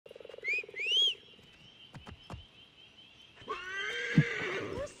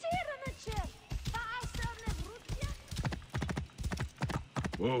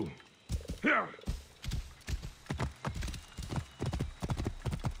Whoa. Yeah.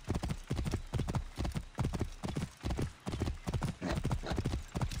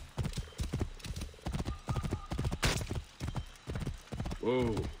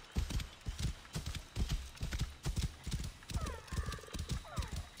 Whoa.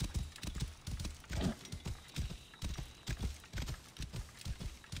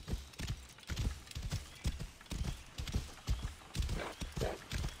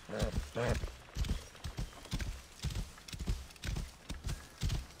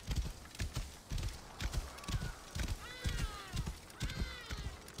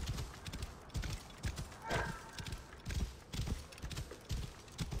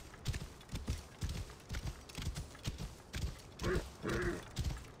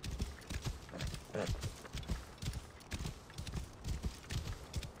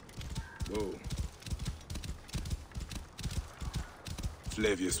 Whoa.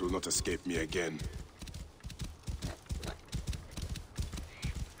 Flavius will not escape me again.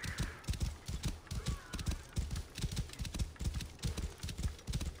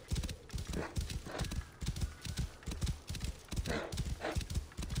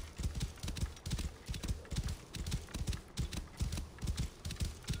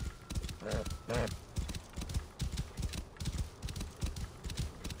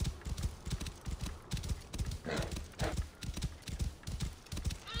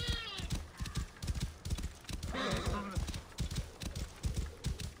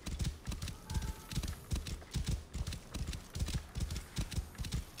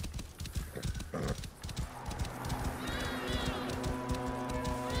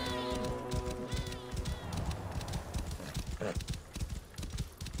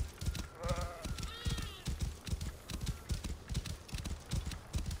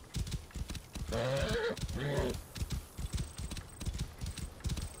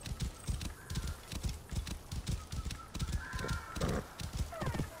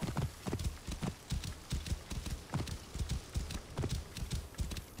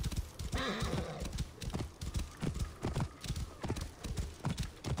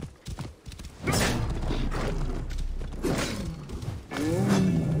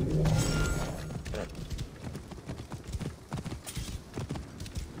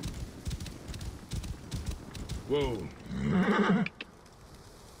 Whoa.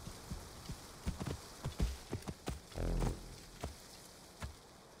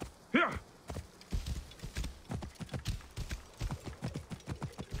 Yeah.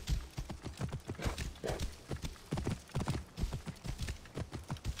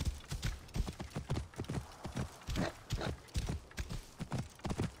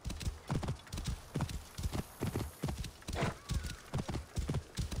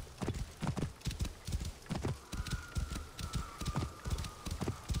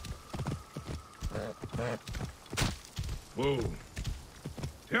 Whoa.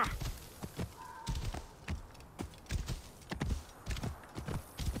 Yeah.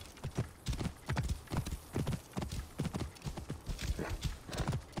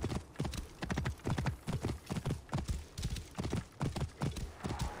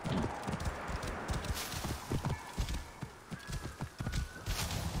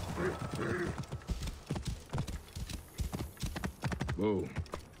 Whoa.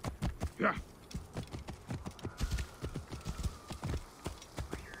 Yeah.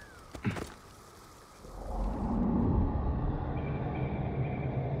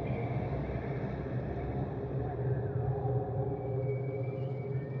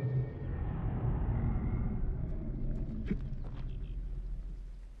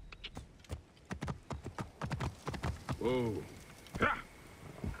 Whoa. Yeah.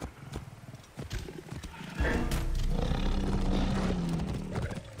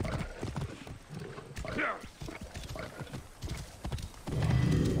 Yeah.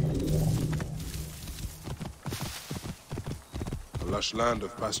 A lush land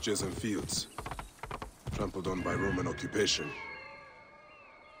of pastures and fields, trampled on by Roman occupation.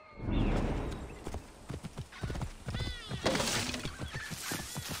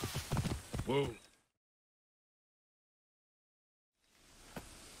 Whoa.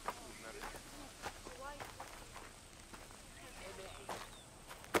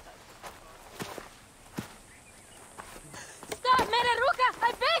 Stop, Meraruka!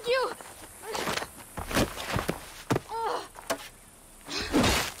 I beg you!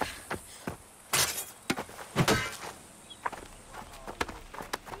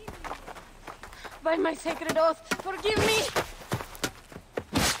 By my sacred oath, forgive me!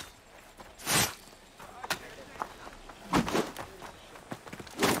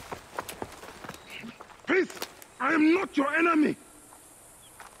 Peace! I am not your enemy!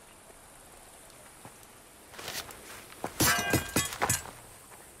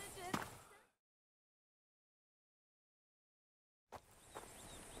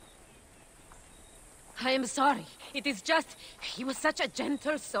 I am sorry. It is just... He was such a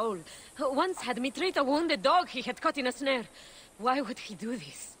gentle soul. Once had me treat a wounded dog he had caught in a snare. Why would he do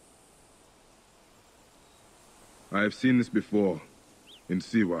this? I have seen this before. In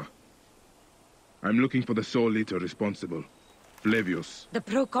Siwa. I'm looking for the soul eater responsible. Flavius. The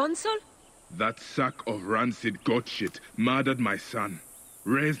proconsul? That sack of rancid goat shit murdered my son,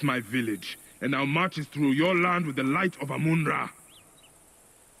 raised my village, and now marches through your land with the light of Amun-Ra.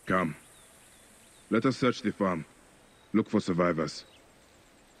 Come. Let us search the farm. Look for survivors.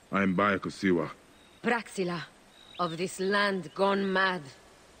 I am Bayakosiwa. Praxila, of this land gone mad.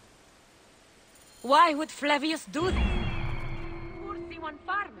 Why would Flavius do this? Poor C1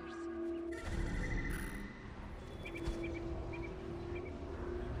 farmers.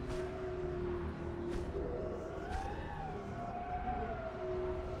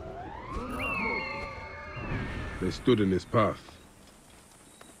 They stood in his path.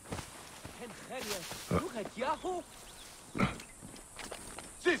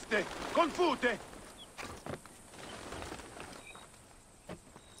 Siste! Confute!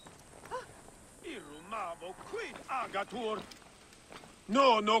 Irumavo quid agatur!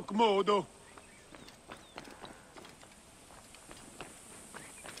 Non hoc modo!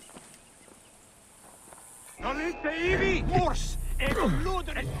 Nolite ivi! Mors! Ego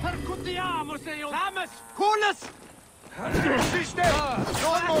ludere! Percutiamus eo! Lamus! Culus! Siste!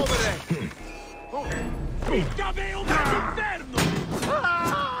 Non movere! Picca me un inferno!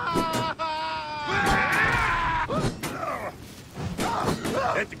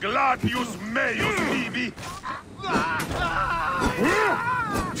 Et gladius meius vivi!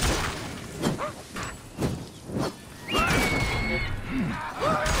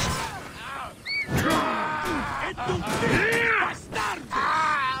 Et tu bastardo!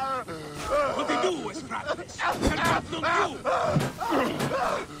 Codi dues, fratres! Per non più!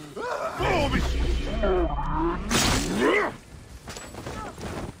 Muovici!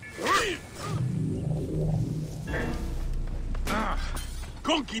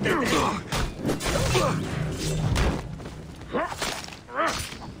 Conchidete!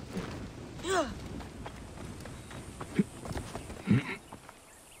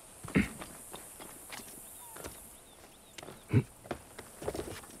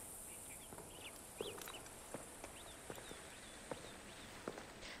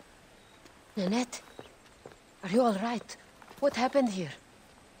 Nanette, are you all right? What happened here?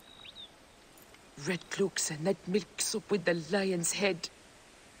 Red cloaks and that milk soup with the lion's head.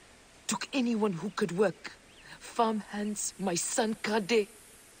 Took anyone who could work. Farm hands, my son Kade,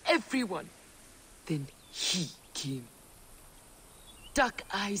 everyone. Then he came. Dark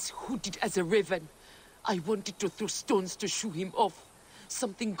eyes hooded as a raven. I wanted to throw stones to shoo him off.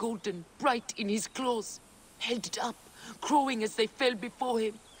 Something golden, bright in his claws. Held it up, crowing as they fell before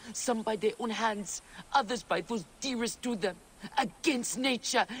him. Some by their own hands, others by those dearest to them. Against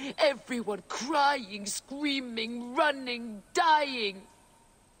nature, everyone crying, screaming, running, dying.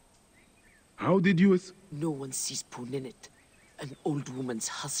 How did you No one sees poor Ninette, an old woman's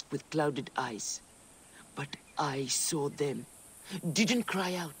husk with clouded eyes. But I saw them. Didn't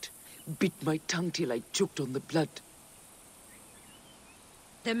cry out. Bit my tongue till I choked on the blood.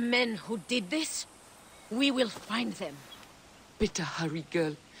 The men who did this? We will find them. Better hurry,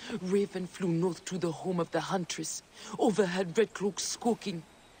 girl. Raven flew north to the home of the huntress. Overheard Red Cloaks squawking.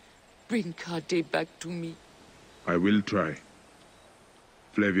 Bring Kade back to me. I will try.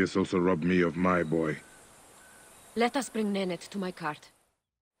 Flavius also robbed me of my boy. Let us bring Nanette to my cart.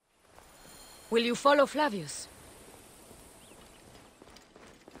 Will you follow Flavius?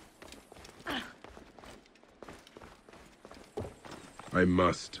 I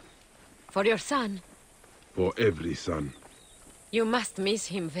must. For your son? For every son. You must miss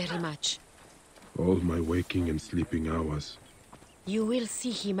him very much. All my waking and sleeping hours. You will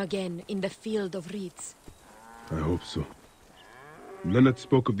see him again in the field of reeds. I hope so. Nanette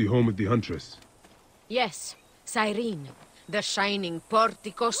spoke of the home of the Huntress. Yes, Cyrene, the shining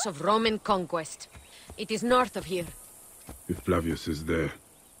porticos of Roman conquest. It is north of here. If Flavius is there,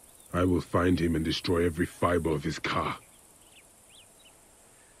 I will find him and destroy every fiber of his car.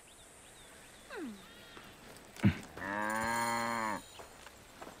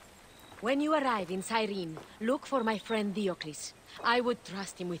 When you arrive in Cyrene, look for my friend Diocles. I would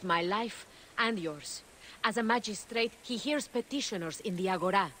trust him with my life and yours. As a magistrate, he hears petitioners in the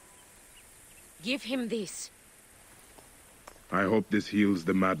Agora. Give him this. I hope this heals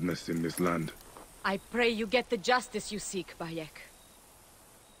the madness in this land. I pray you get the justice you seek, Bayek.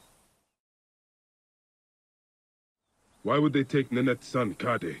 Why would they take Nanette's son,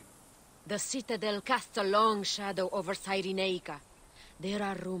 Kade? The citadel casts a long shadow over Cyrenaica. There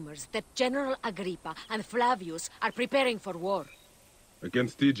are rumors that General Agrippa and Flavius are preparing for war.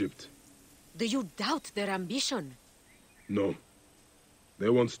 Against Egypt? Do you doubt their ambition? No. They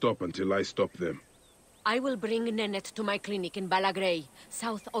won't stop until I stop them. I will bring Nenet to my clinic in Balagrey,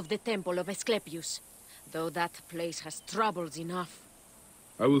 south of the Temple of Asclepius. Though that place has troubles enough.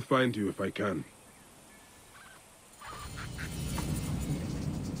 I will find you if I can.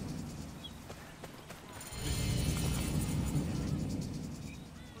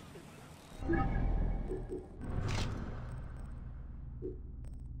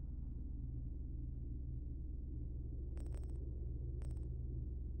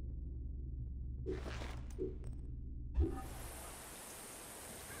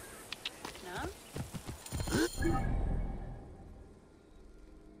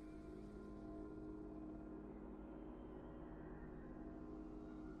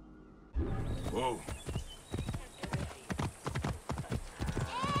 Whoa.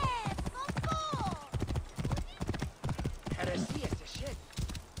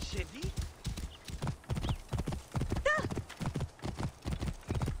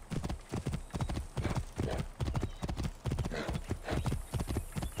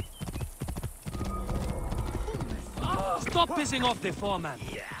 Stop pissing off the foreman.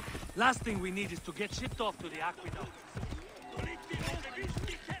 Yeah. Last thing we need is to get shipped off to the aqueduct.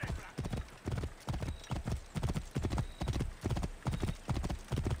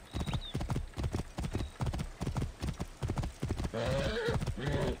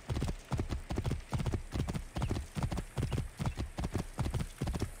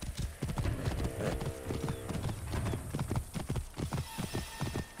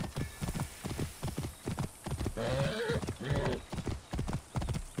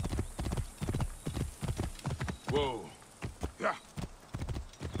 Whoa. Yeah.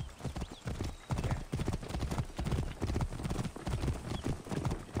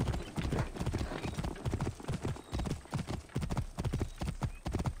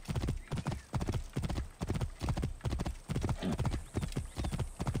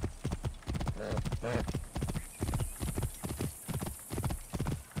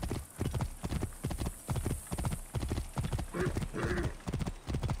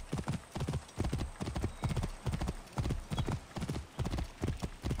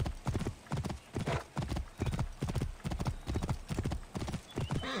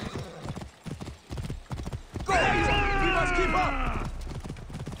 Keep up!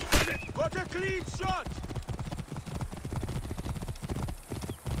 Got a clean shot!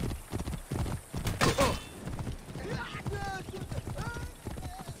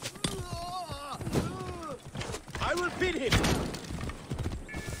 I will beat him!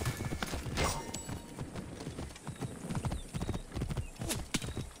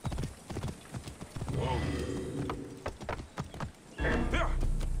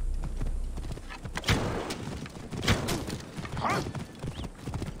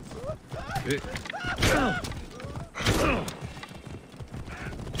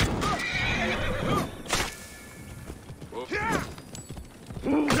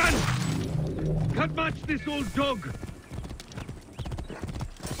 Can't match this old dog!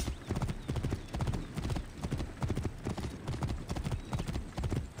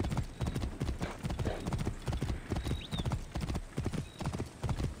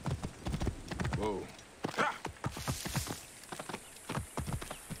 Whoa.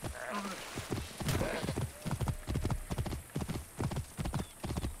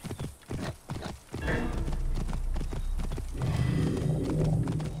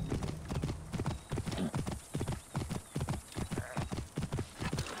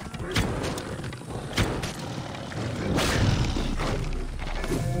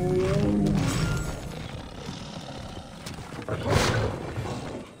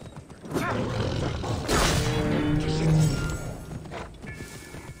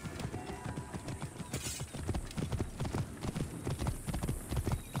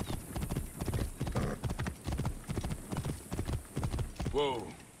 Whoa.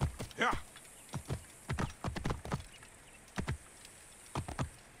 Yeah.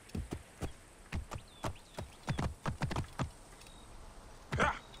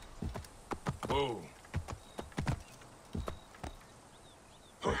 Yeah. Whoa.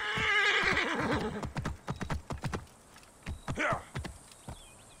 Yeah.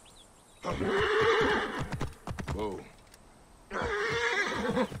 Whoa.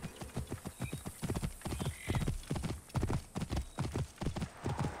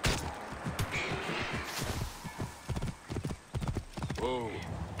 Whoa.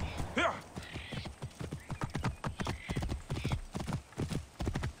 Yeah.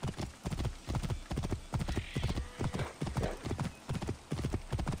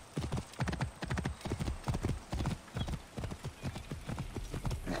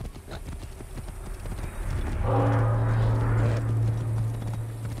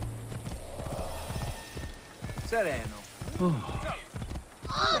 Sereno.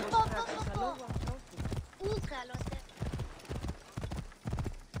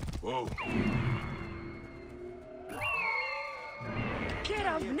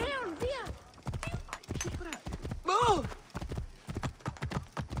 Whoa.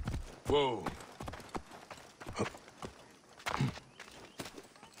 Whoa.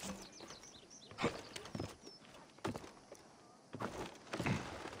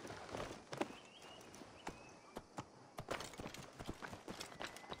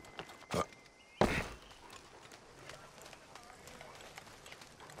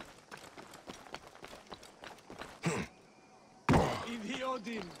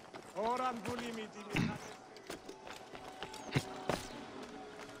 Idiodin. Oran bulimiti.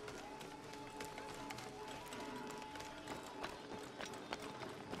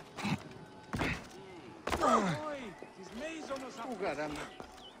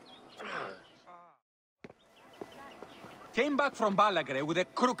 Came back from Balagre with a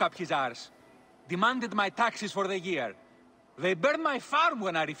crook up his arse. Demanded my taxes for the year. They burned my farm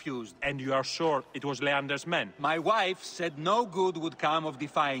when I refused. And you are sure it was Leander's men? My wife said no good would come of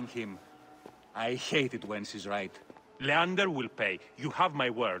defying him. I hate it when she's right. Leander will pay. You have my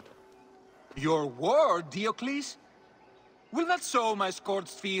word. Your word, Diocles? Will that sow my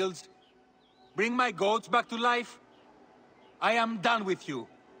scorched fields? Bring my goats back to life? I am done with you,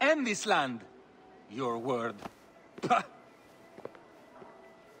 and this land. Your word. Pah!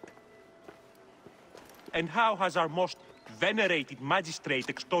 And how has our most venerated magistrate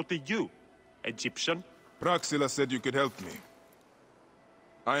extorted you, Egyptian? Praxila said you could help me.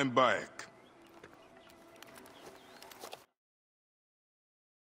 I am Bayek.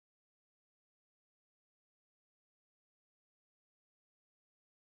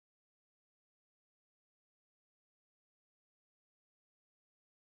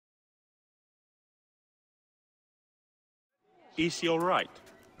 Is he all right?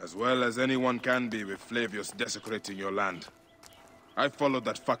 As well as anyone can be with Flavius desecrating your land. I followed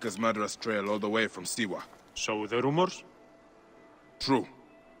that fucker's murderous trail all the way from Siwa. So the rumors? True.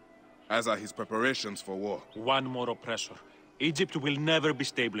 As are his preparations for war. One more oppressor. Egypt will never be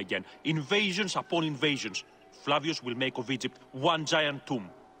stable again. Invasions upon invasions. Flavius will make of Egypt one giant tomb.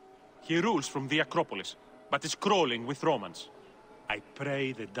 He rules from the Acropolis, but is crawling with Romans. I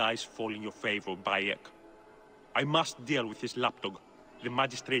pray the dice fall in your favor, Bayek. I must deal with his lapdog, the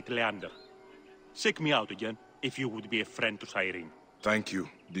magistrate Leander. Seek me out again, if you would be a friend to Cyrene. Thank you,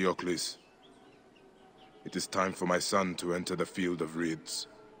 Diocles. It is time for my son to enter the field of reeds.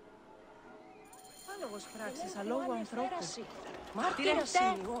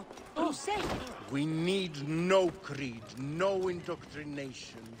 We need no creed, no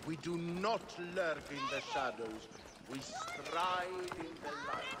indoctrination. We do not lurk in the shadows. We stride in the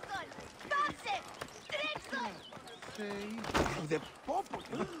light. The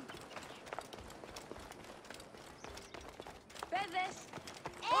popolo. Παιδες,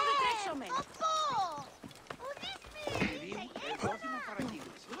 όλοι τρέξαμε.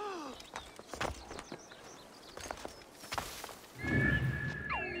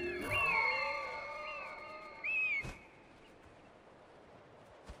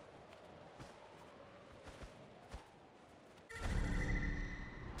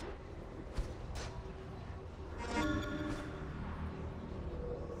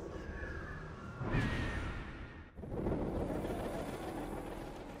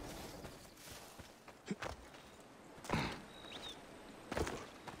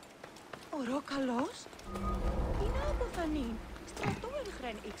 Ωρό καλός. Τι να αποφανεί. Στρατού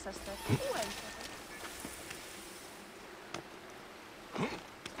εγχρέν ήξαστε. Πού έγχατε.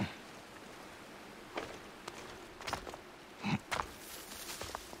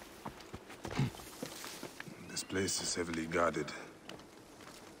 This place is heavily guarded.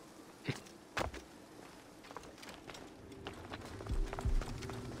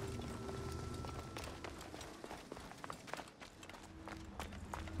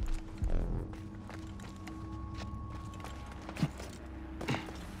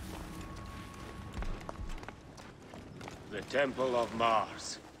 The Temple of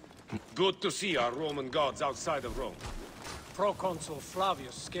Mars. Good to see our Roman gods outside of Rome. Proconsul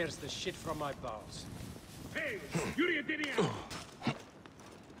Flavius scares the shit from my bowels. Hey, Yuria Denian!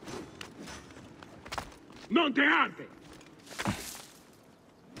 Non te arte!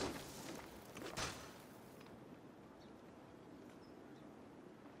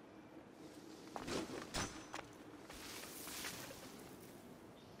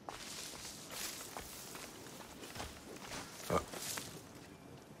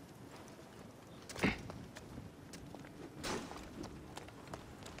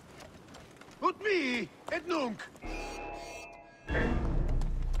 Ut Mi et nunc!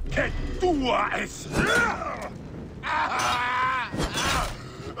 Que tua es!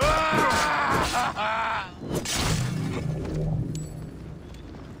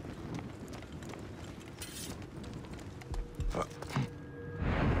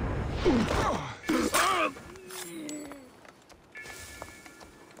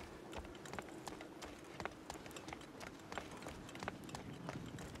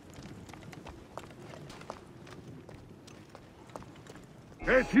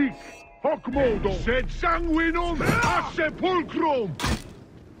 Et hic, hoc modo, sed sanguinum a sepulcrum!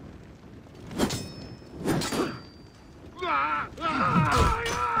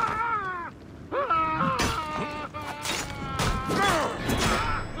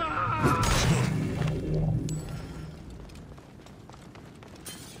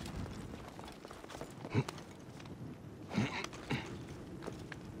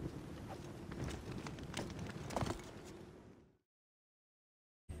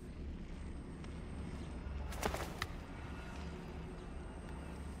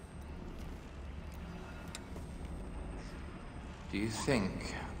 Do you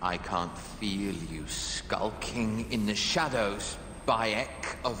think I can't feel you skulking in the shadows,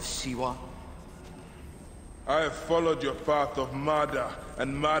 Bayek of Siwa? I have followed your path of murder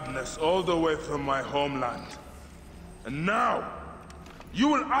and madness all the way from my homeland. And now, you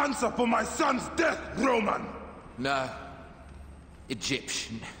will answer for my son's death, Roman! No.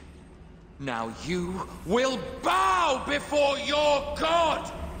 Egyptian. Now you will bow before your god!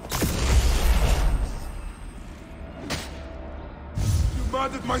 You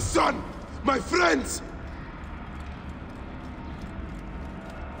murdered my son! My friends!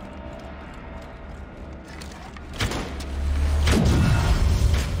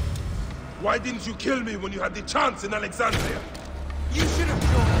 Why didn't you kill me when you had the chance in Alexandria? You should have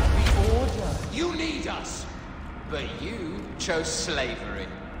joined the Order. You need us. But you chose slavery.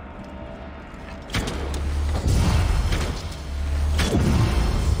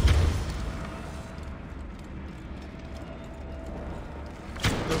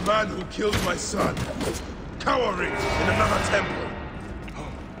 The man who killed my son, cowering in another temple.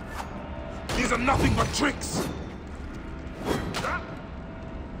 These are nothing but tricks.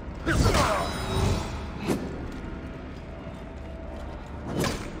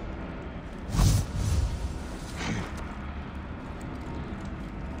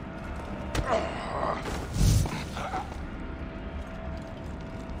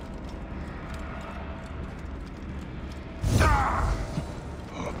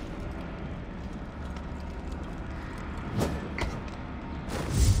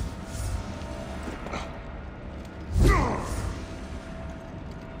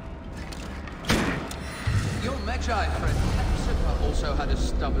 Magi friend Hepzibah also had a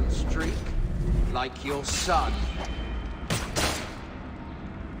stubborn streak, like your son.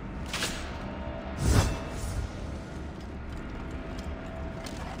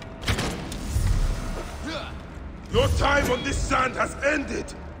 Your time on this sand has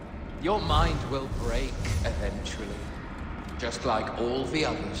ended! Your mind will break eventually, just like all the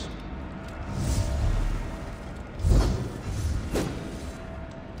others.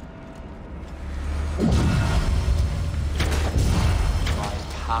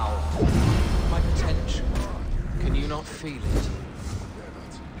 Power, my potential. Can you not feel it?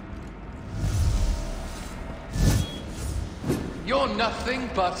 You're nothing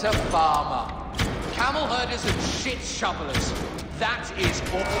but a farmer. Camel herders and shit shovelers. That is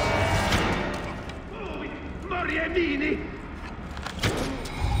all. Moriemini!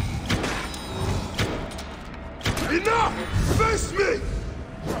 Enough! Face me!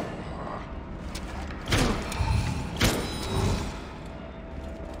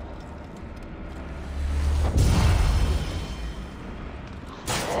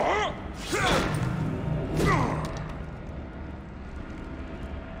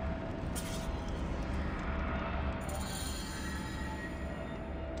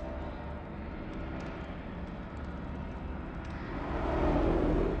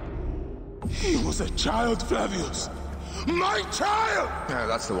 He was a child, Flavius! My child! No,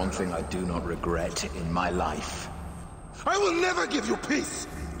 that's the one thing I do not regret in my life. I will never give you peace!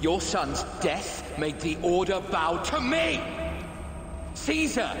 Your son's death made the Order bow to me!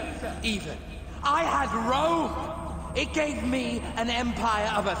 Caesar, even. I had Rome! It gave me an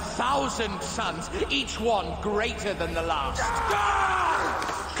empire of 1,000 sons, each one greater than the last.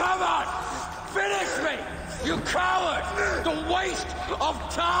 Ah! Come on! Finish me! You coward! The waste of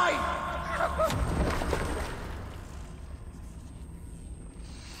time!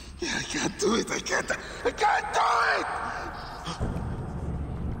 I can't do it, I can't do it!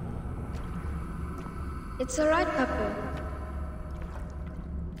 It's all right, Papa.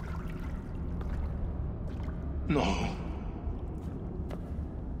 No.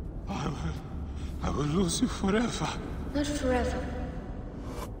 I will lose you forever. Not forever.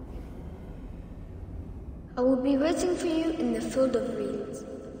 I will be waiting for you in the field of reeds.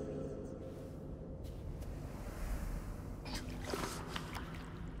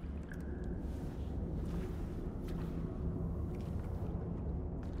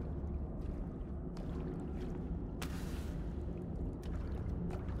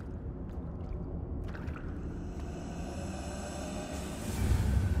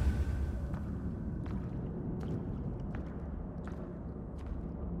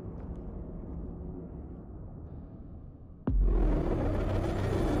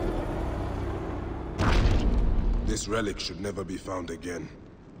 This relic should never be found again.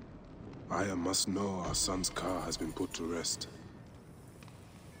 Aya must know our son's car has been put to rest.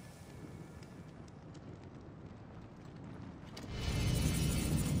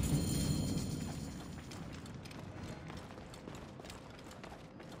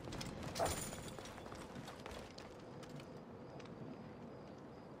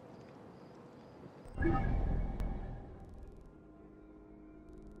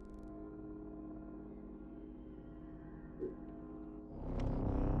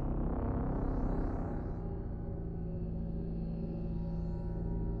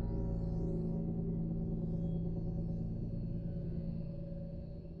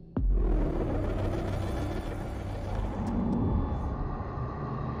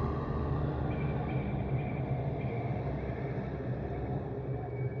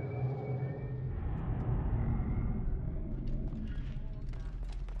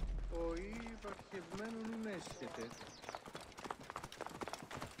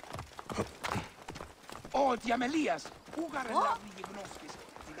 Ο διαμελίας, πού γαρελάβει οι γνώσκες.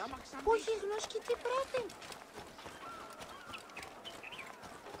 Όχι γνώσκει τι πρέπει.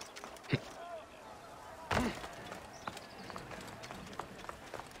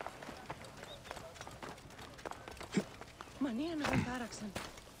 Μανία να τον τάραξαν.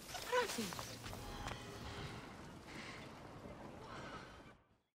 Ράφη.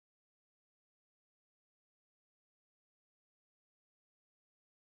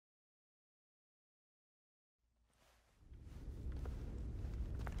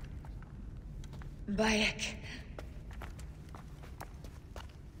 Bayek.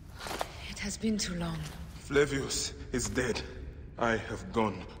 It has been too long. Flavius is dead. I have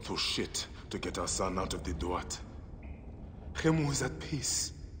gone through shit to get our son out of the Duat. Khemu is at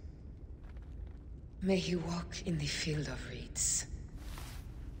peace. May he walk in the field of reeds.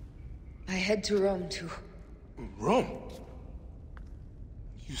 I head to Rome too. Rome?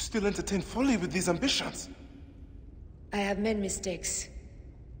 You still entertain folly with these ambitions? I have made mistakes.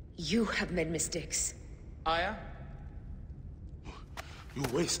 You have made mistakes. Aya? You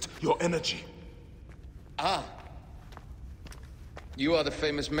waste your energy. Ah. You are the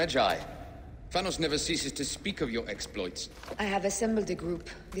famous Magi. Thanos never ceases to speak of your exploits. I have assembled a group.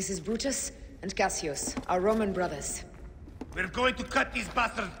 This is Brutus and Cassius, our Roman brothers. We're going to cut these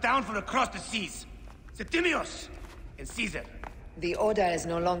bastards down from across the seas. Septimius and Caesar. The Order is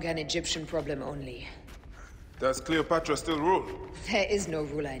no longer an Egyptian problem only. Does Cleopatra still rule? There is no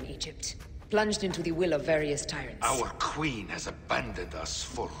ruler in Egypt. Plunged into the will of various tyrants. Our queen has abandoned us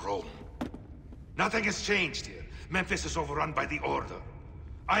for Rome. Nothing has changed here. Memphis is overrun by the Order.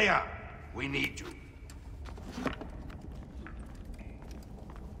 Aya, we need you.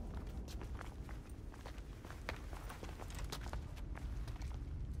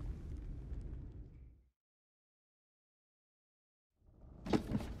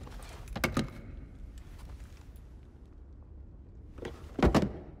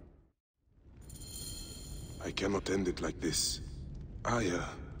 I cannot end it like this. Aya,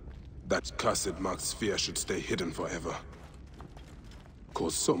 that cursed marked sphere should stay hidden forever.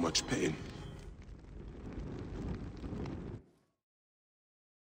 Cause so much pain.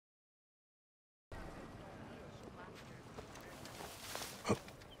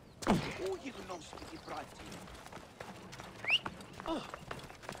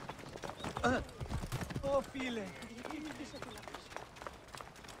 Oh, φίλε.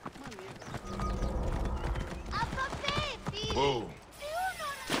 Whoa.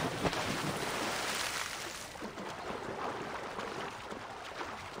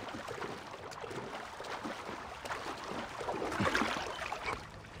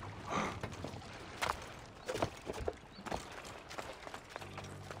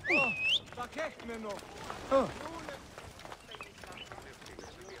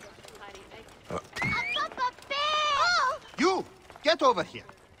 You! Get over here!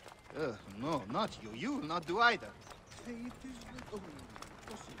 No, not you. You will not do either.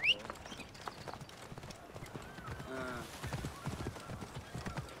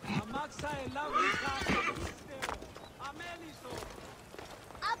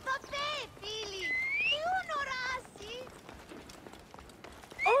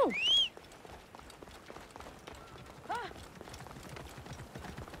 Oh!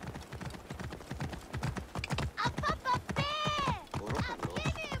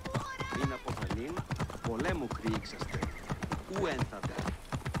 Πριν από φανήν, πολέμου χρήξαστε. Ού ένθατε.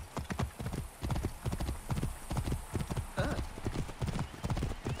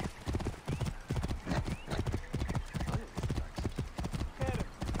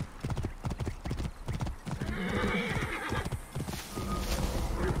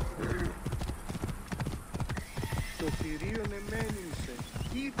 Το θηρίο εμένυμσε.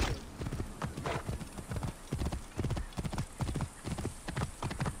 Κοίτα.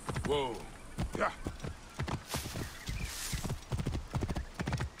 Whoa. Yeah.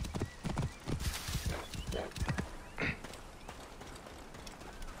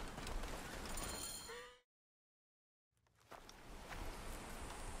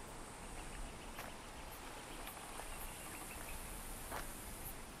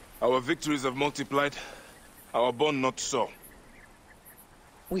 Our victories have multiplied, our bond not so.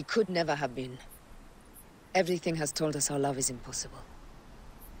 We could never have been. Everything has told us our love is impossible.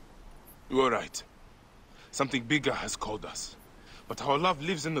 You are right. Something bigger has called us. But our love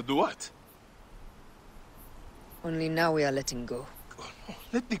lives in the duat. Only now we are letting go.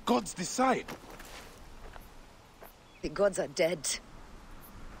 Let the gods decide. The gods are dead.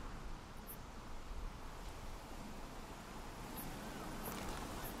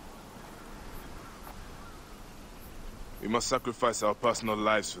 We must sacrifice our personal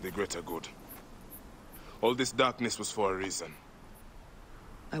lives for the greater good. All this darkness was for a reason.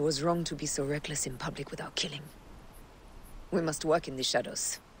 I was wrong to be so reckless in public without killing. We must work in the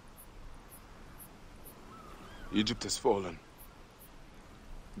shadows. Egypt has fallen.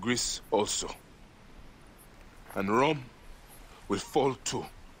 Greece also. And Rome will fall too.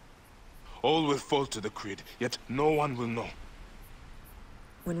 All will fall to the creed, yet no one will know.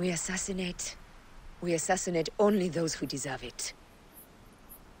 When we assassinate only those who deserve it.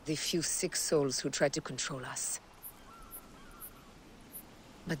 The few sick souls who try to control us.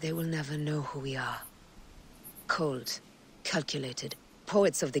 But they will never know who we are. Cold, calculated,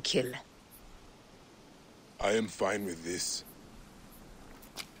 poets of the kill. I am fine with this.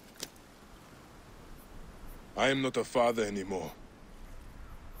 I am not a father anymore.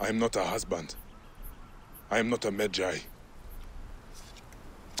 I am not a husband. I am not a Magi.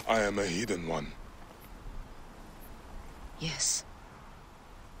 I am a hidden one. Yes.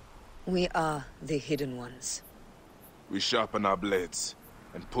 We are the hidden ones. We sharpen our blades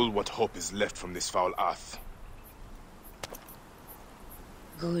and pull what hope is left from this foul earth.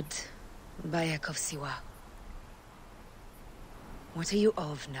 Good. Bayek of Siwa. What are you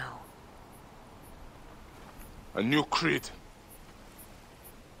of now? A new creed.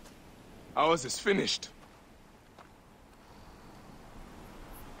 Ours is finished.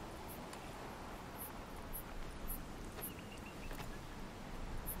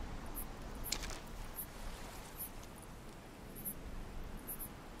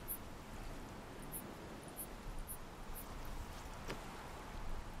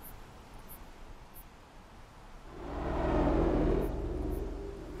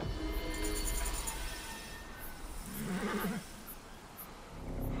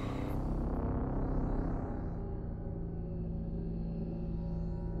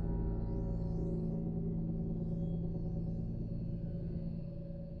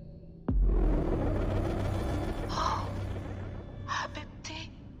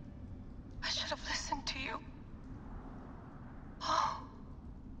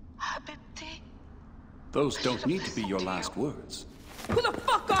 Those don't need to be your last words. Who the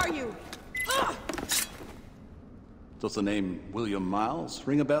fuck are you? Ugh! Does the name William Miles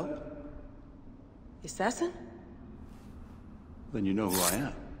ring a bell? The assassin? Then you know who I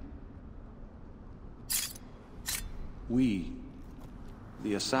am. We,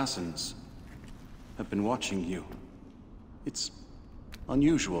 the assassins, have been watching you. It's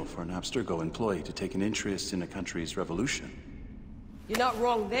unusual for an Abstergo employee to take an interest in a country's revolution. You're not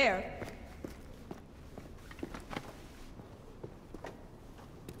wrong there.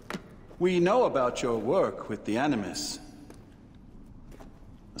 We know about your work with the Animus.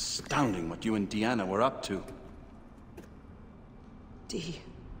 Astounding what you and Deanna were up to. Dee.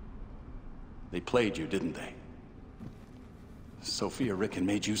 They played you, didn't they? Sophia Ricken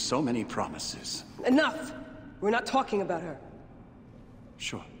made you so many promises. Enough! We're not talking about her.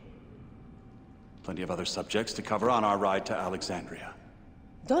 Sure. Plenty of other subjects to cover on our ride to Alexandria.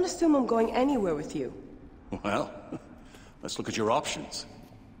 Don't assume I'm going anywhere with you. Well, let's look at your options.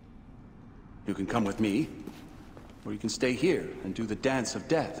 You can come with me, or you can stay here and do the dance of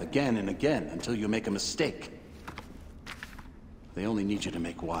death again and again until you make a mistake. They only need you to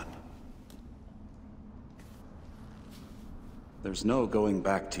make one. There's no going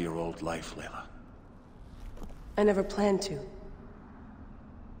back to your old life, Layla. I never planned to.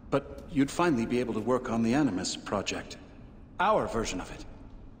 But you'd finally be able to work on the Animus project. Our version of it.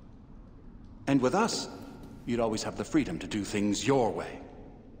 And with us, you'd always have the freedom to do things your way.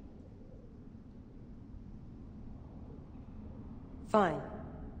 Fine.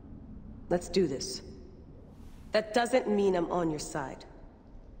 Let's do this. That doesn't mean I'm on your side.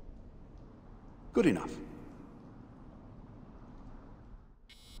 Good enough.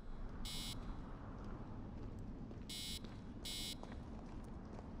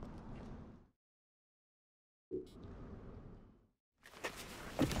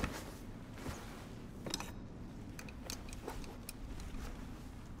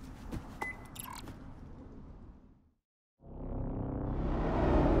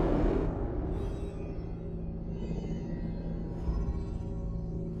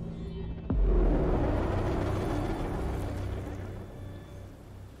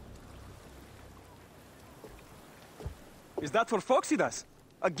 Is that for Phoxidas?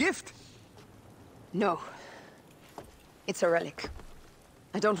 A gift? No. It's a relic.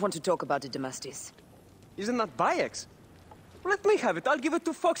 I don't want to talk about it, Damastis. Isn't that Bayek's? Let me have it. I'll give it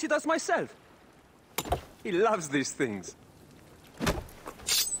to Phoxidas myself. He loves these things.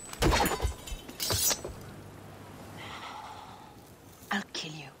 I'll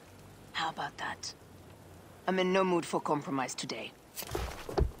kill you. How about that? I'm in no mood for compromise today.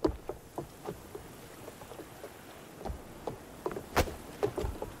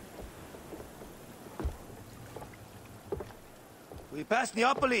 We passed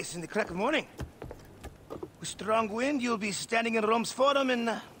Neapolis in the crack of morning. With strong wind, you'll be standing in Rome's Forum in,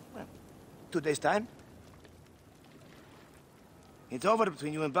 well, 2 days' time. It's over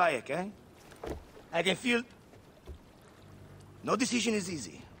between you and Bayek, eh? I can feel... No decision is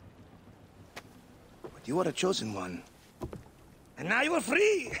easy. But you are a chosen one. And now you are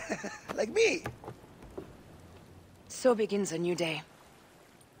free! Like me! So begins a new day.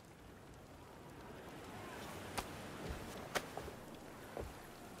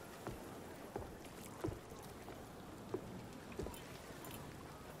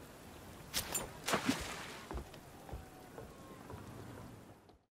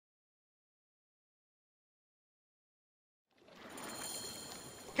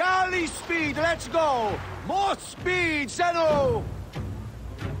 Galley speed, let's go! More speed, Zeno!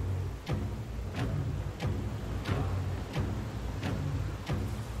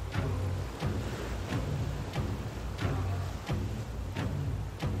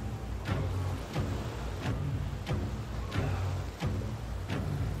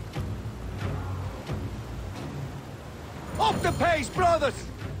 Up the pace, brothers!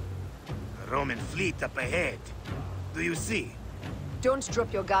 A Roman fleet up ahead. Do you see? Don't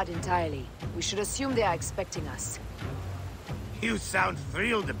drop your guard entirely. We should assume they are expecting us. You sound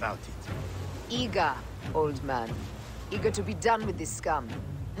thrilled about it. Eager, old man. Eager to be done with this scum,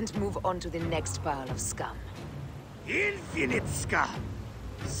 and move on to the next pile of scum. Infinite scum!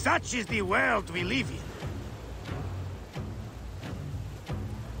 Such is the world we live in.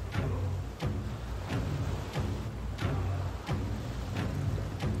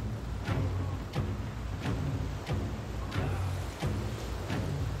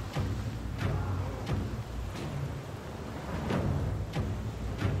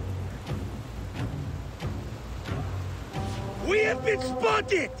 We have been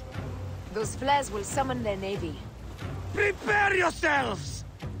spotted! Those flares will summon their navy. Prepare yourselves!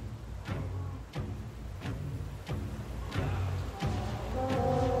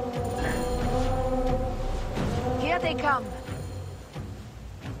 Here they come!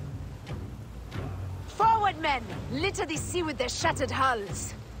 Forward, men! Litter the sea with their shattered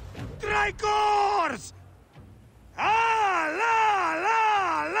hulls! Tricors! Ah, la,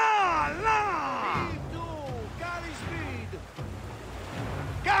 la, la, la! Galley speed!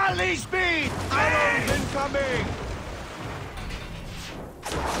 Galley speed! Arrows incoming!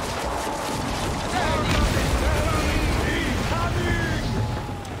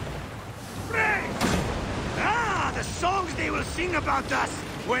 Ah, the songs they will sing about us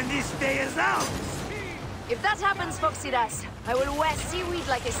when this day is out! If that happens, Phoxidas, I will wear seaweed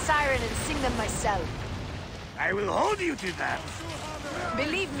like a siren and sing them myself. I will hold you to that.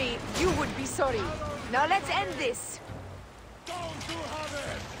 Believe me, you would be sorry. Now let's end this.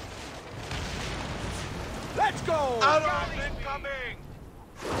 go! Arrows incoming!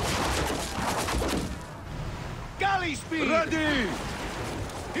 Galley speed! Ready!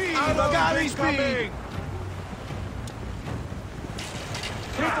 Heave Arrows galley incoming! speed!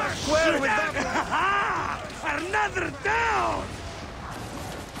 Hit us square with that one! Another down!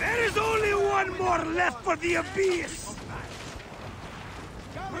 There is only one more left for the abyss!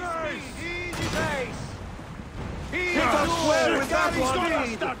 Easy pace! Hit us square with that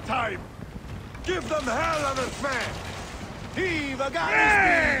one! That time! Give them hell on the fan! Heave a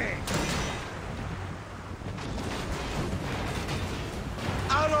galley speed!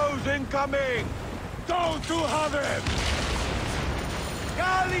 Arrows incoming! Go to Haven!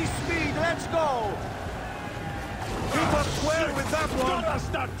 Galley speed, let's go! Keep us square with that one! Got us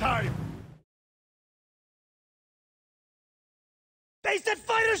that time! They set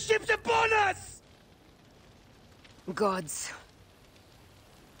fighter ships upon us! Gods.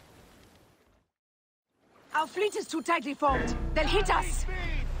 Our fleet is too tightly formed. They'll hit us.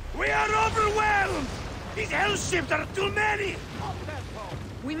 We are overwhelmed! These hell ships are too many!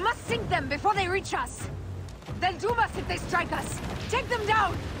 We must sink them before they reach us. They'll doom us if they strike us. Take them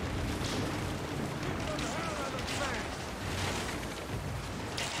down!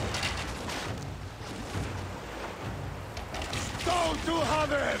 Go to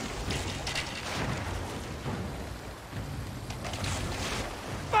Haven!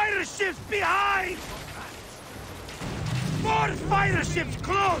 Fighter ships behind! More fighter ships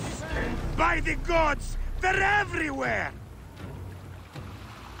close! By the gods, they're everywhere!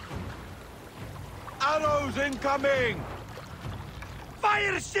 Arrows incoming!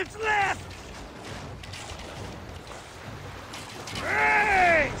 Fire ships left!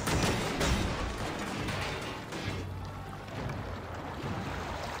 Hey!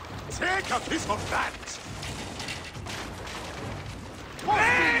 Take a piece of that!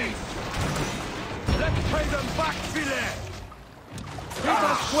 Hey! Let's pay them back, filet! Hit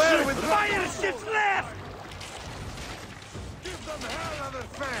us square with fire ships left! Give them hell on the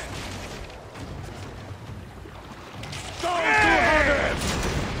fan! Go Hey! to Haven!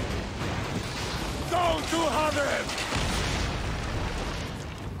 Go to Haven!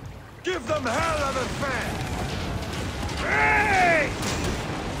 Give them hell on the fan! Hey!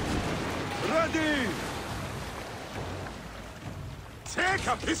 Ready! Take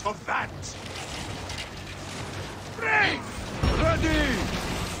a piece of that! Break! Ready!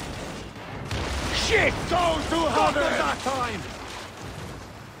 Shit! Go to Haven! that time!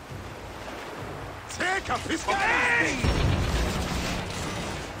 Take a piece of Hey! that!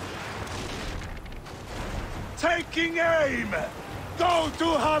 Taking aim! Go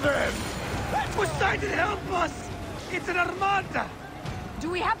to Haven! Poseidon, help us! It's an armada! Do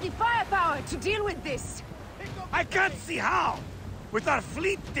we have the firepower to deal with this? I can't see how! With our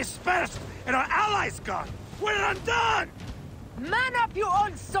fleet dispersed and our allies gone, we're undone! Man up, you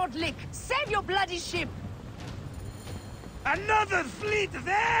old sword lick! Save your bloody ship! Another fleet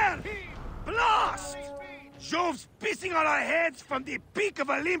there! Blast! Jove's pissing on our heads from the peak of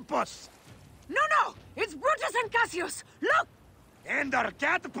Olympus! No! It's Brutus and Cassius! Look! And our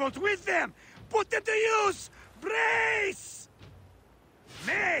catapults with them! Put them to use! Brace!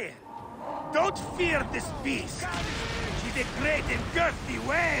 May! Don't fear this beast! She's a great and girthy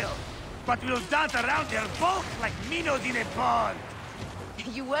whale, but will dance around her bulk like minnows in a pond!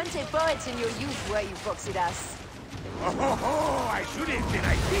 You weren't a poet in your youth, were you, Foxidas? Oh, I should have been,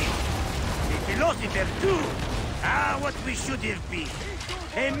 I think. A philosopher too. Ah, what we should have been.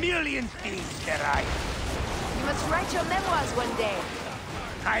 A million things that I... You must write your memoirs one day.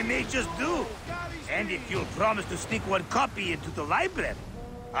 I may just do. And if you'll promise to sneak one copy into the library,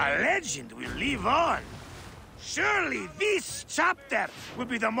 a legend will live on. Surely this chapter will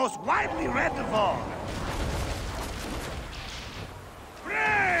be the most widely read of all.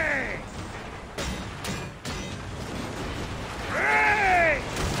 Brace! Brace!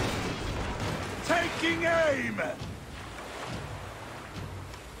 Taking aim!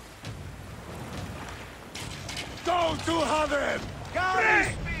 Go to Haven! Galley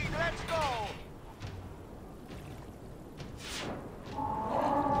speed, let's go!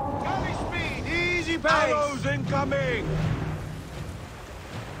 Galley speed, easy pace! Arrows incoming!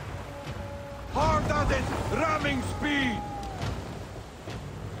 Hard at it! Ramming speed!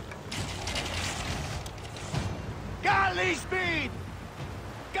 Galley speed!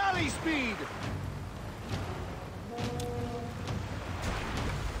 Galley speed!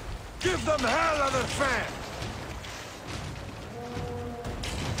 Give them hell on the fan!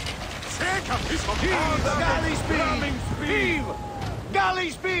 Take a piece of Heave! Galley speed! Ramming speed! Heave! Galley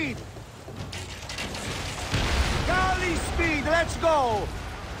speed! Galley speed, let's go!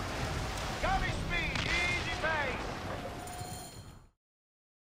 Galley speed, easy pace!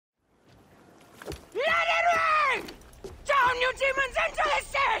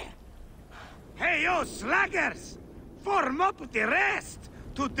 Hey, yo, slackers! Form up with the rest!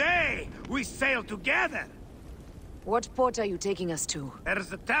 Today, we sail together! What port are you taking us to?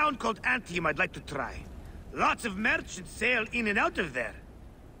 There's a town called Antium I'd like to try. Lots of merchants sail in and out of there.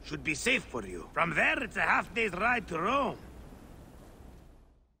 Should be safe for you. From there, it's a half-day's ride to Rome.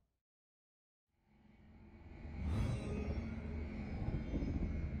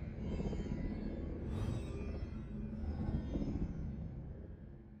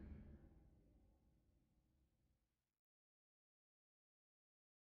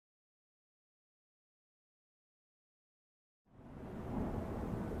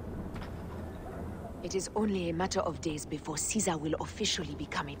 It is only a matter of days before Caesar will officially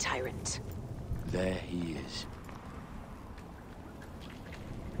become a tyrant. There he is.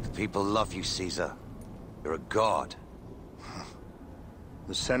 The people love you, Caesar. You're a god.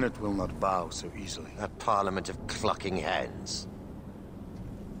 The Senate will not bow so easily. That parliament of clucking hens.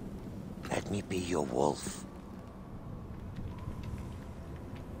 Let me be your wolf.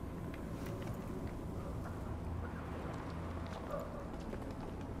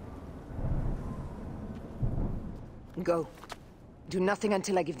 Go. Do nothing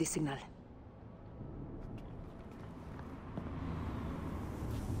until I give the signal.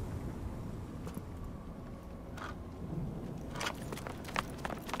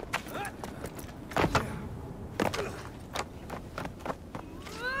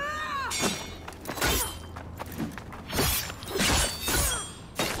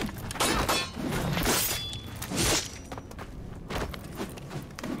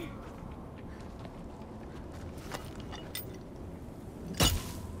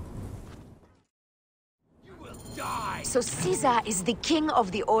 So Caesar is the king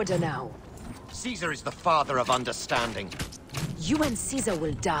of the Order now. Caesar is the father of understanding. You and Caesar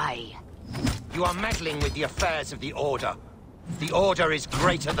will die. You are meddling with the affairs of the Order. The Order is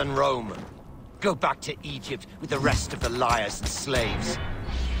greater than Rome. Go back to Egypt with the rest of the liars and slaves.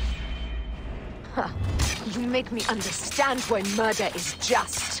 Huh. You make me understand why murder is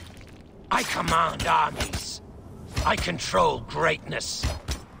just. I command armies. I control greatness.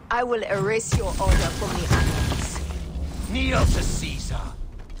 I will erase your order from the annals. Kneel to Caesar.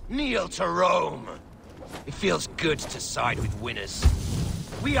 Kneel to Rome. It feels good to side with winners.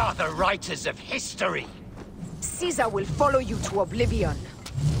 We are the writers of history. Caesar will follow you to oblivion.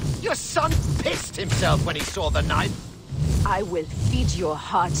 Your son pissed himself when he saw the knife. I will feed your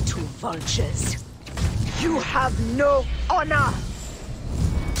heart to vultures. You have no honor!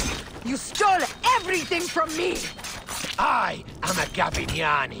 You stole everything from me! I am a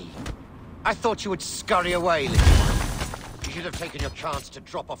Gabiniani. I thought you would scurry away, little one. You should have taken your chance to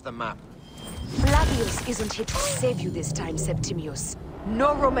drop off the map. Flavius isn't here to save you this time, Septimius.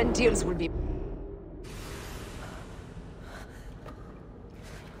 No Roman deals will be...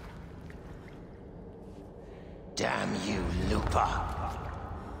 Damn you, Lupa.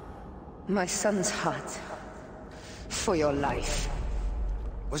 My son's heart. For your life.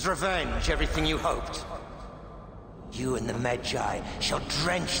 Was revenge everything you hoped? You and the Magi shall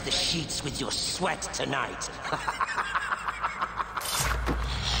drench the sheets with your sweat tonight.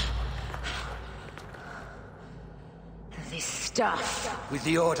 This stuff. With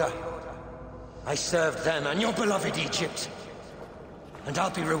the Order, I served them and your beloved Egypt. And I'll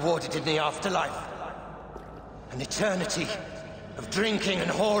be rewarded in the afterlife. An eternity of drinking and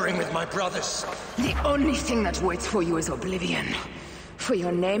whoring with my brothers. The only thing that waits for you is oblivion. For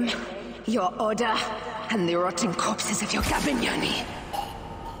your name, your order, and the rotting corpses of your Gabiniani.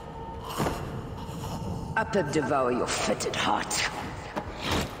 Up and devour your fetid heart.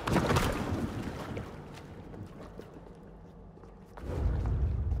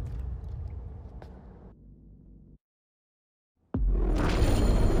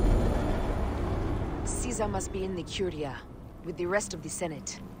 Caesar must be in the Curia, with the rest of the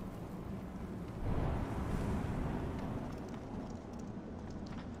Senate.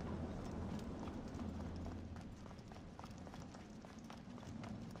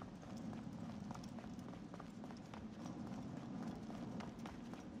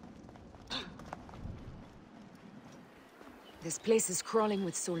 This place is crawling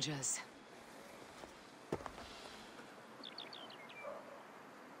with soldiers.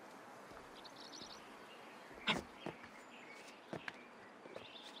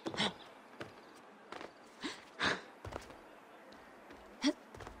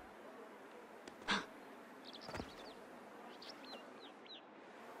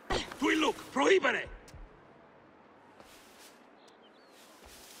 Qui look, prohibere!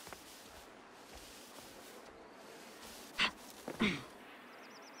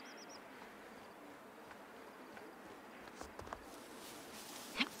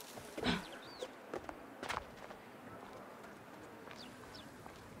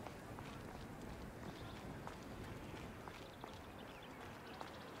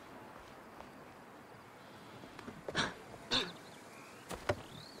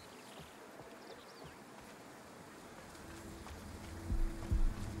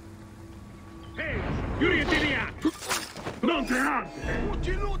 Non te arte!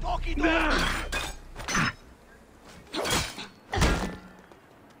 Uccilut occhi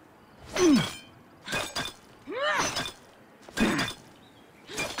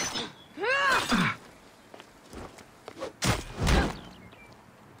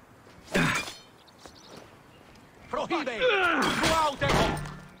Prohibe! Guaute!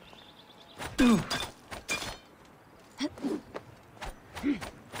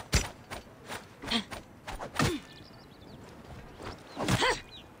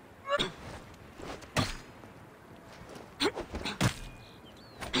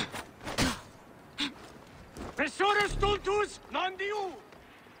 Professore Stultus, non diu!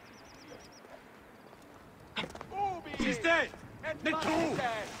 Ci stai! Ne tu!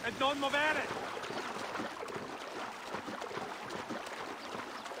 E non muovere!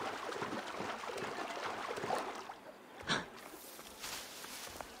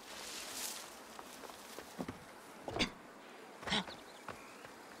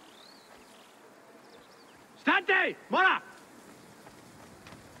 Stante! Mora!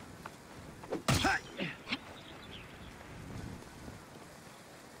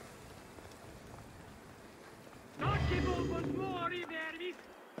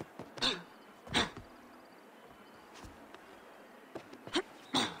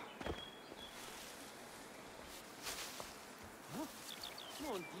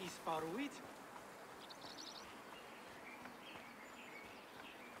 Non disparuit?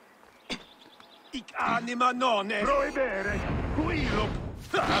 Ic anima nones! Proibere! Quilo!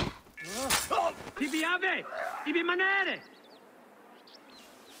 Tibi ave! Tibi manere!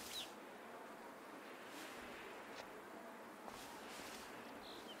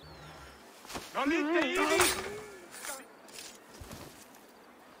 Non lite ivi!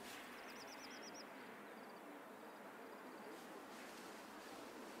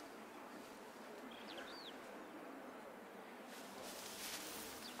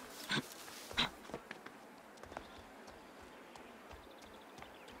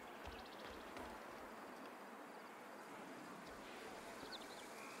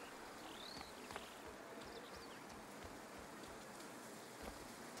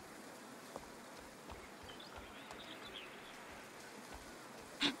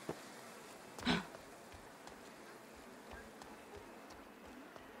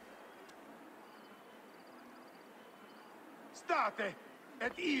 State,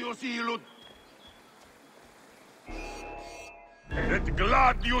 et io silud. Et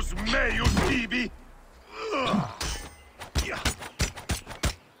gladius meius tibi!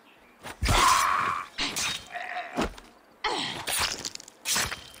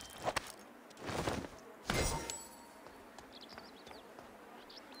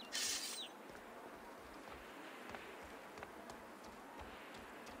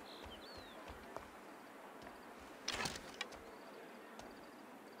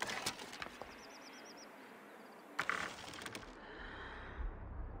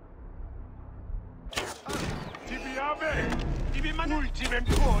 Tibi man ultimem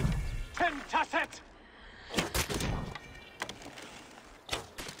quod! Tentaset!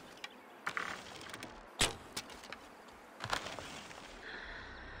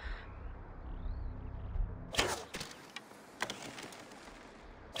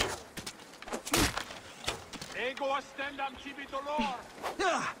 Ego ostendam tibi dolor!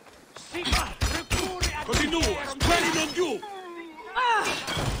 Sica, recuri ad Continua, speri non giù!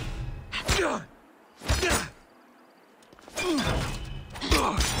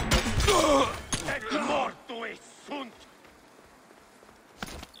 Et mortuis sunt!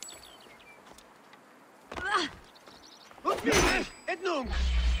 Et nunc!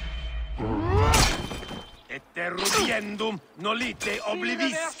 Et terrubiendum nolite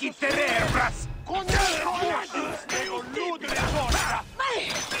oblivisci terebras! Con il nego ludere forza!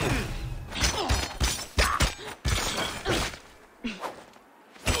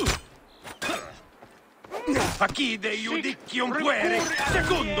 Facide iudicium puere,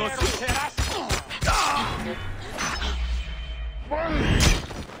 secundus!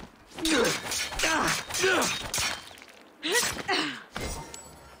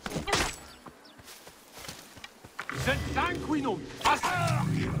 Sed sanguinum!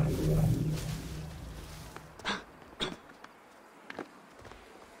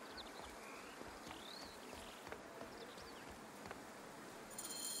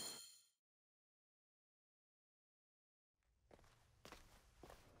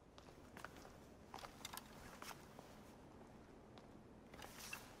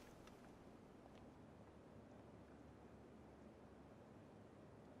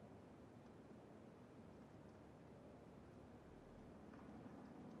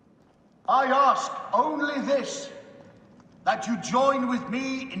 I ask only this, that you join with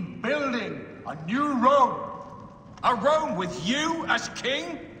me in building a new Rome. A Rome with you as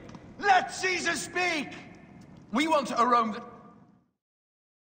king? Let Caesar speak! We want a Rome that...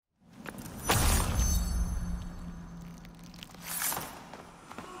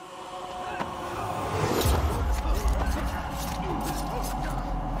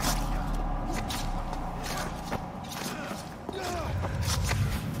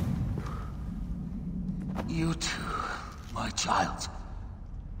 You too, my child.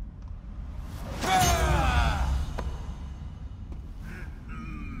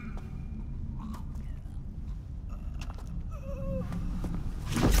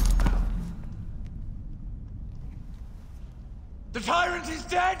 The tyrant is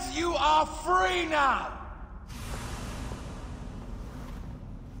dead! You are free now!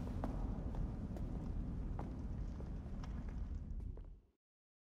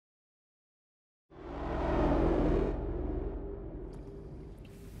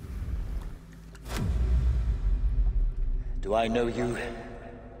 Do I know you?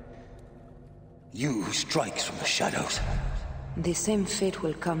 You who strikes from the shadows. The same fate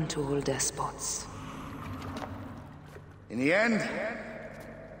will come to all despots. In the end,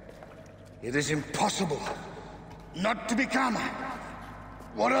 it is impossible not to become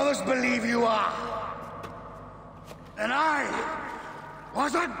what others believe you are. And I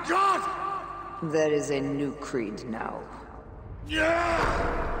was a god! There is a new creed now.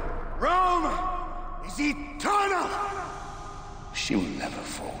 Rome is eternal! She will never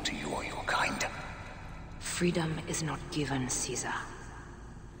fall to you or your kind. Freedom is not given, Caesar.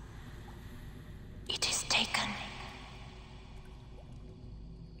 It is taken.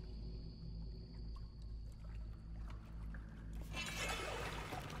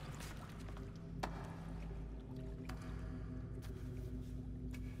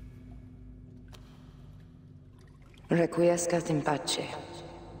 Requiescat in pace,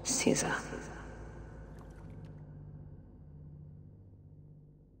 Caesar.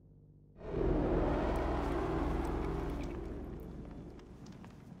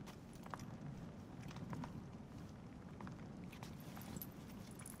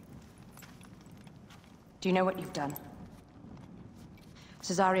 Do you know what you've done?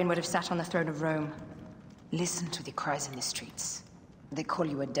 Caesarion would have sat on the throne of Rome. Listen to the cries in the streets. They call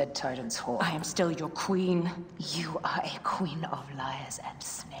you a dead tyrant's whore. I am still your queen. You are a queen of liars and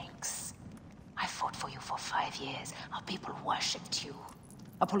snakes. I fought for you for 5 years. Our people worshipped you.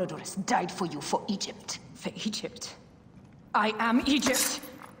 Apollodorus died for you for Egypt. For Egypt? I am Egypt!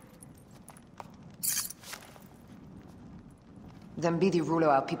 Then be the ruler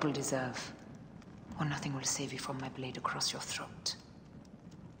our people deserve. Or nothing will save you from my blade across your throat.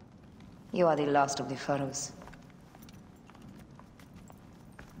 You are the last of the pharaohs.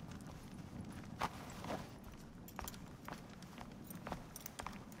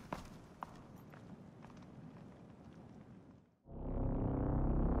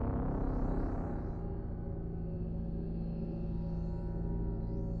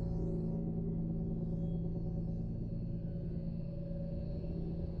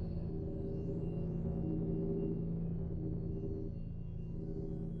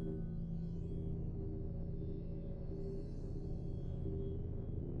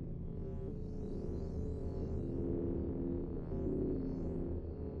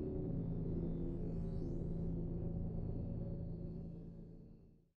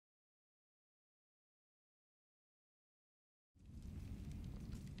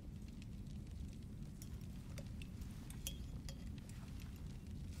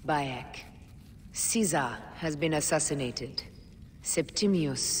 Bayek. Caesar has been assassinated.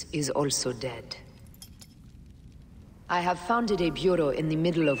 Septimius is also dead. I have founded a bureau in the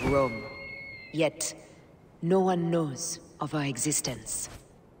middle of Rome. Yet, no one knows of our existence.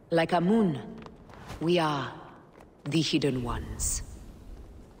 Like Amun, we are the Hidden Ones.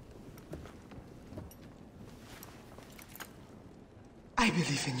 I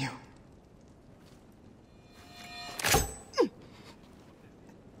believe in you.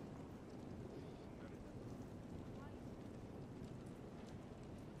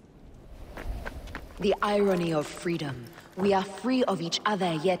 The irony of freedom. We are free of each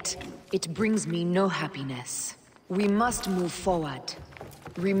other, yet it brings me no happiness. We must move forward.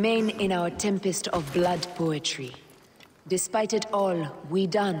 Remain in our tempest of blood poetry. Despite it all, we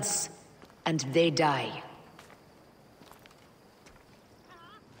dance, and they die.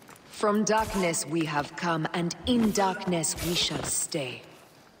 From darkness we have come, and in darkness we shall stay.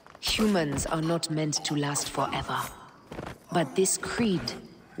 Humans are not meant to last forever. But this creed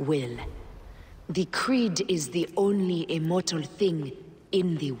will. The creed is the only immortal thing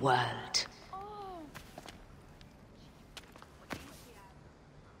in the world.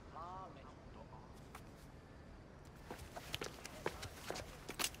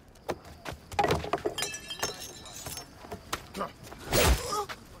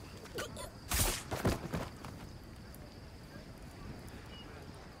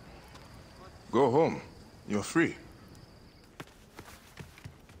 Go home. You're free.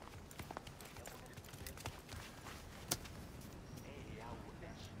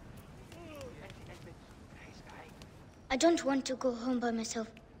 I don't want to go home by myself.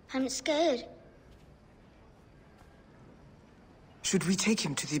 I'm scared. Should we take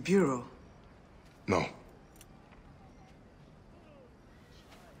him to the Bureau? No.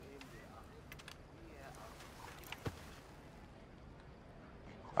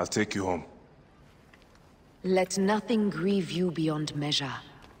 I'll take you home. Let nothing grieve you beyond measure,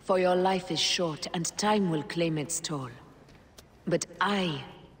 for your life is short and time will claim its toll. But I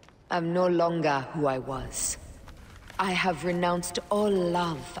am no longer who I was. I have renounced all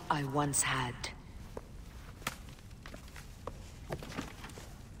love I once had.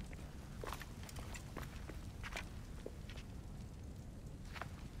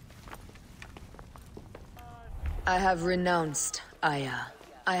 I have renounced Aya.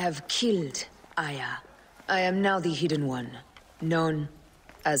 I have killed Aya. I am now the Hidden One, known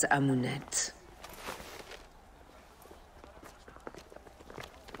as Amunet.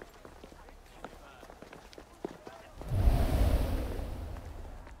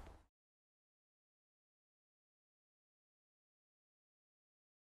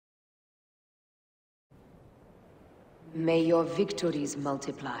 May your victories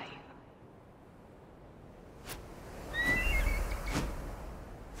multiply.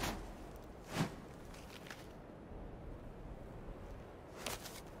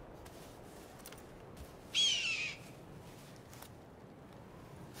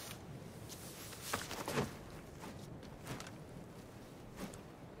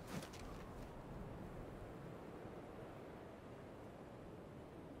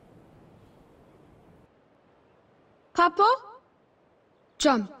 Papa?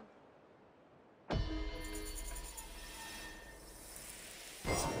 Jump.